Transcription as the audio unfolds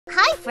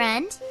Hi,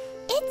 friend.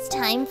 It's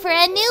time for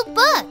a new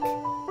book.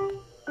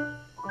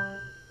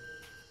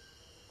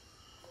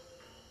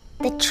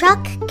 The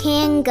Truck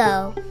Can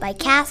Go by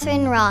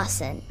Catherine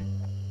Rawson.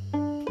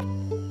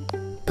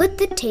 Put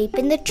the tape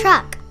in the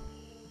truck.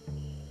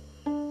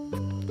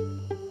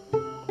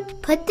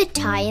 Put the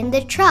tie in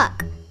the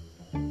truck.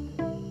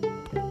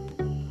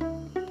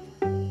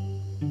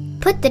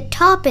 Put the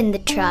top in the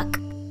truck.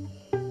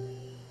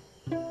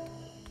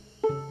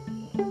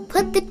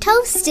 Put the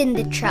toast in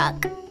the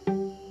truck.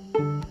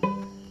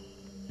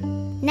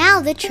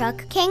 Now the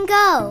truck can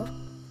go.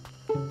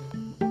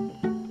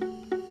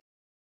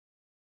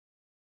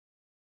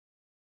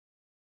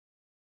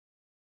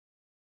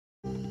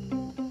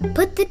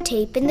 Put the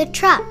tape in the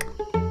truck.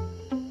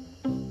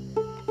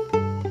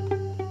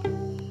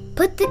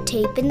 Put the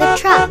tape in the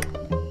truck.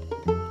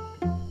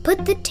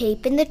 Put the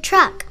tape in the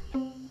truck.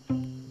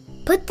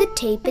 Put the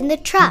tape in the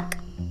truck.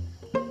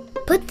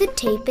 Put the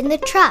tape in the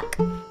truck.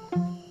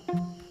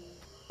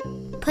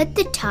 Put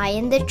the tie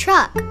in the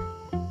truck.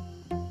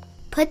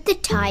 Put the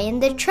tie in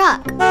the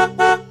truck.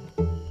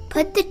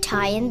 Put the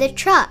tie in the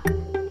truck.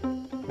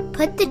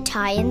 Put the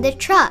tie in the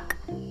truck.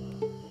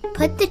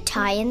 Put the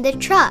tie in the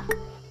truck.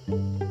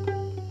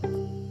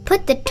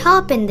 Put the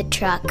top in the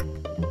truck.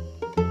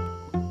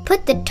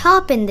 Put the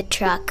top in the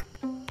truck.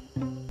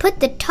 Put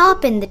the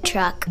top in the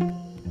truck.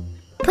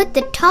 Put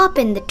the top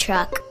in the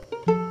truck.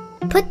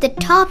 Put the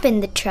top in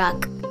the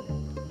truck.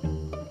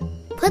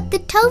 Put the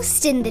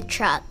toast in the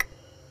truck.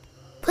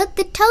 Put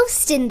the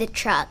toast in the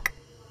truck.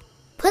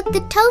 Put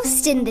the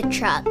toast in the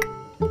truck.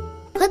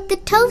 Put the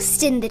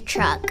toast in the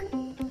truck.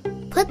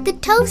 Put the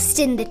toast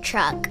in the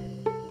truck.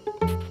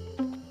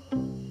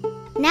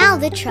 Now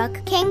the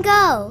truck can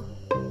go.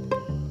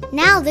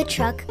 Now the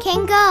truck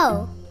can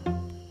go.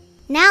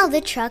 Now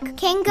the truck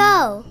can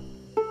go.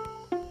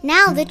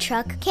 Now the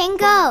truck can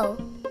go.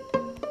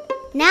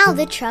 Now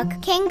the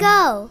truck can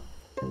go.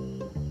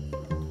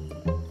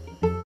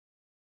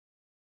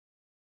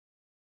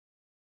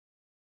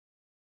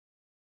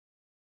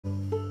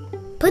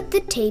 Put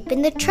the tape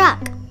in the truck.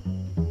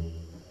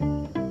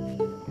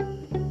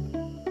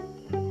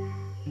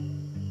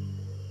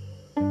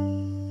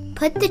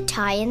 Put the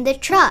tie in the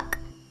truck.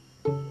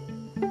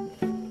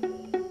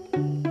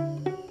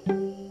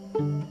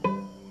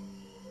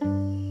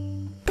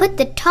 Put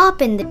the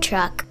top in the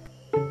truck.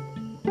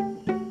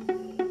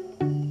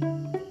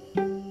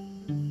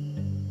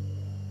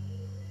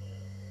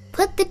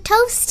 Put the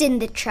toast in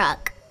the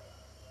truck.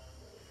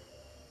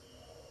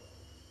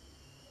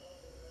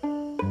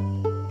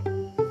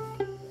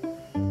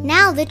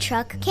 Now the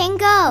truck can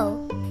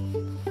go.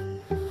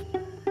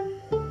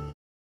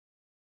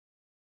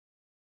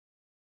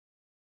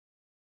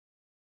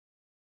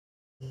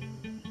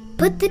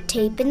 Put the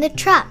tape in the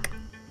truck.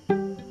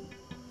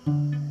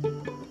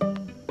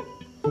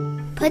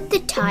 Put the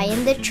tie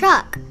in the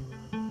truck.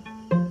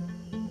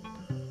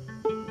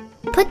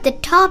 Put the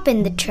top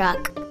in the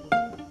truck.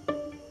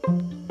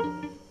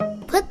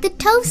 Put the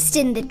toast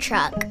in the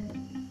truck.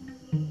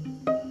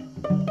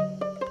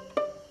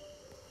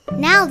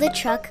 Now the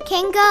truck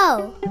can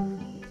go.